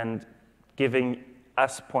and giving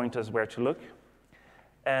us pointers where to look.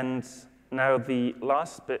 And now the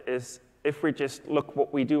last bit is, if we just look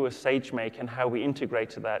what we do with SageMaker and how we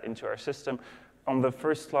integrate that into our system. On the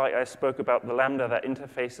first slide, I spoke about the Lambda that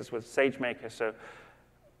interfaces with SageMaker. So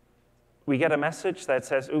we get a message that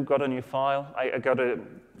says, "Ooh, got a new file. I got a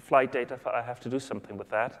flight data file. I have to do something with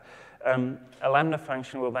that." A Lambda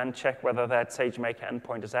function will then check whether that SageMaker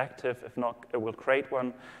endpoint is active. If not, it will create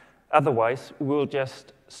one. Otherwise, we'll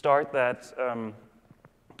just start that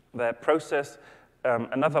process.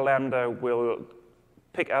 Another Lambda will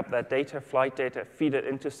pick up that data, flight data, feed it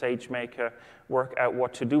into SageMaker, work out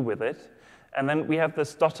what to do with it. And then we have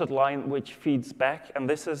this dotted line which feeds back, and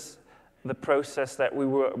this is the process that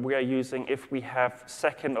we are using if we have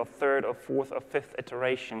second or third or fourth or fifth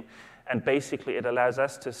iteration. And basically it allows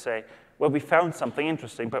us to say, well, we found something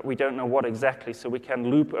interesting, but we don't know what exactly, so we can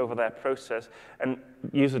loop over that process and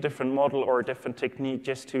use a different model or a different technique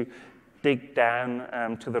just to dig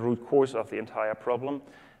down to the root cause of the entire problem.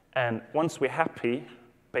 And once we're happy,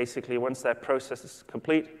 basically once that process is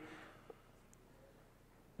complete,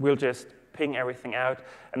 we'll just ping everything out,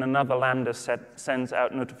 and another Lambda sends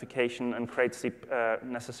out notification and creates the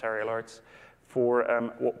necessary alerts for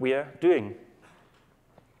what we are doing.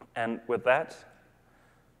 And with that,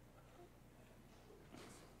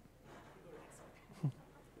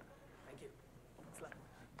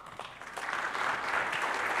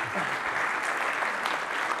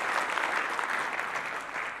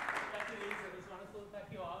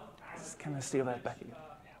 steal that back again.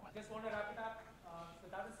 Just want to wrap it up.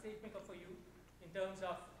 So that is SageMaker for you in terms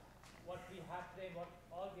of what we have today, what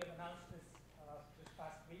all we have announced this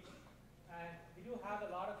past week. And we do have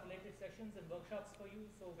a lot of related sessions and workshops for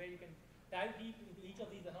you, so where you can dive deep into each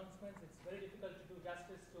of these announcements. It's very difficult to do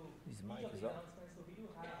justice to each of these announcements, so we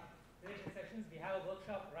do have related sessions. We have a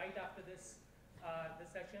workshop right after this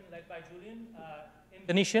session led by Julian in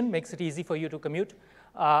Venetian, makes it easy for you to commute,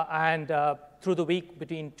 and through the week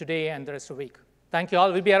between today and the rest of the week. Thank you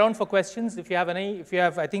all. We'll be around for questions. If you have any,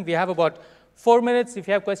 I think we have about 4 minutes. If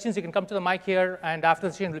you have questions, you can come to the mic here, and after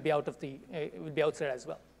the session, we'll be outside as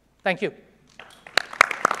well. Thank you.